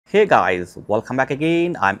Hey guys, welcome back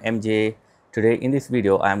again. I'm MJ. Today in this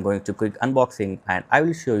video I am going to quick unboxing and I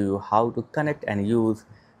will show you how to connect and use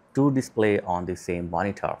two display on the same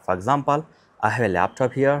monitor. For example, I have a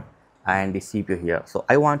laptop here and the CPU here. So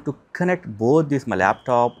I want to connect both this my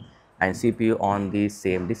laptop and CPU on the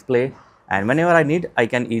same display, and whenever I need I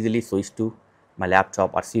can easily switch to my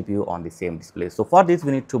laptop or CPU on the same display. So for this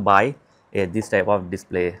we need to buy this type of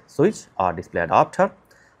display switch or display adapter.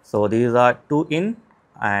 So these are two in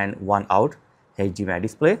and one out HDMI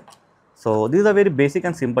display. So these are very basic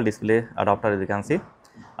and simple display adapter. As you can see,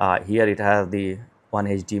 here it has the one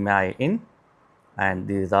HDMI in, and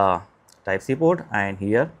these are type C port, and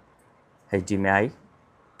here HDMI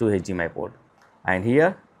to HDMI port, and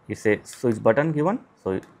here it's a switch button given.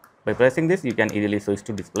 So by pressing this you can easily switch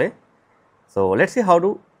to display. So let's see how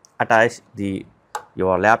to attach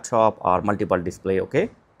your laptop or multiple display.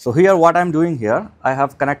 Okay, so here what I'm doing here, I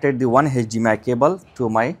have connected the one HDMI cable to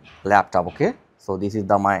my laptop. Okay, so this is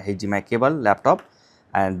my HDMI cable laptop,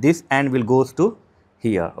 and this end will goes to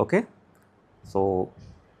here. Okay, so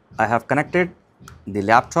I have connected the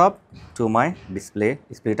laptop to my display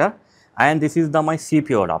splitter, and this is my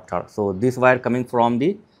CPU adapter. So this wire coming from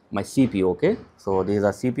my CPU. Okay, so this is a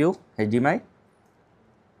CPU HDMI.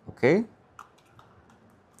 Okay.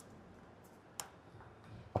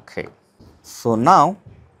 Okay, so now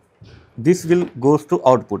this will goes to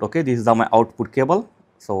output. Okay, this is my output cable.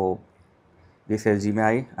 So this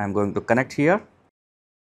HDMI I am going to connect here,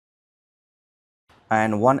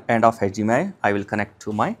 and one end of HDMI I will connect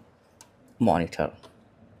to my monitor.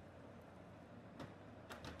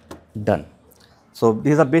 Done. So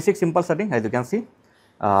these are basic simple setting. As you can see,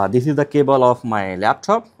 this is the cable of my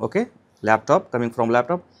laptop. Okay, laptop coming from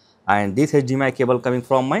laptop, and this HDMI cable coming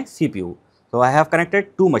from my CPU. So I have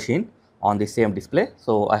connected two machines on the same display.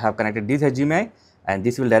 So I have connected this HDMI, and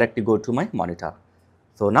this will directly go to my monitor.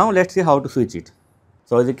 So now let's see how to switch it.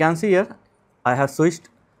 So as you can see here, I have switched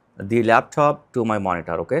the laptop to my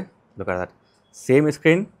monitor. Okay, look at that, same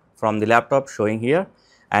screen from the laptop showing here.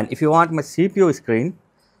 And if you want my CPU screen,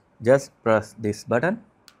 just press this button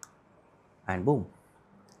and boom,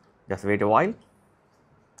 just wait a while.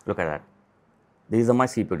 Look at that, this is my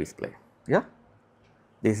CPU display. Yeah,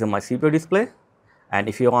 this is my CPU display, and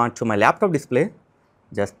if you want to my laptop display,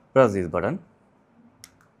 just press this button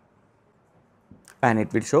and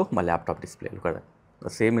it will show my laptop display. Look at that, the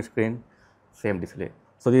same screen, same display.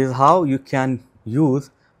 So this is how you can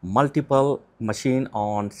use multiple machine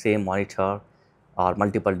on same monitor or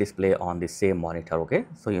multiple display on the same monitor. Okay,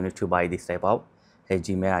 so you need to buy this type of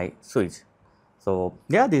HDMI switch. So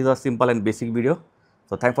yeah, these are simple and basic video.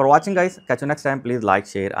 So thanks for watching guys. Catch you next time. Please like,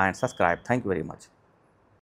 share and subscribe. Thank you very much.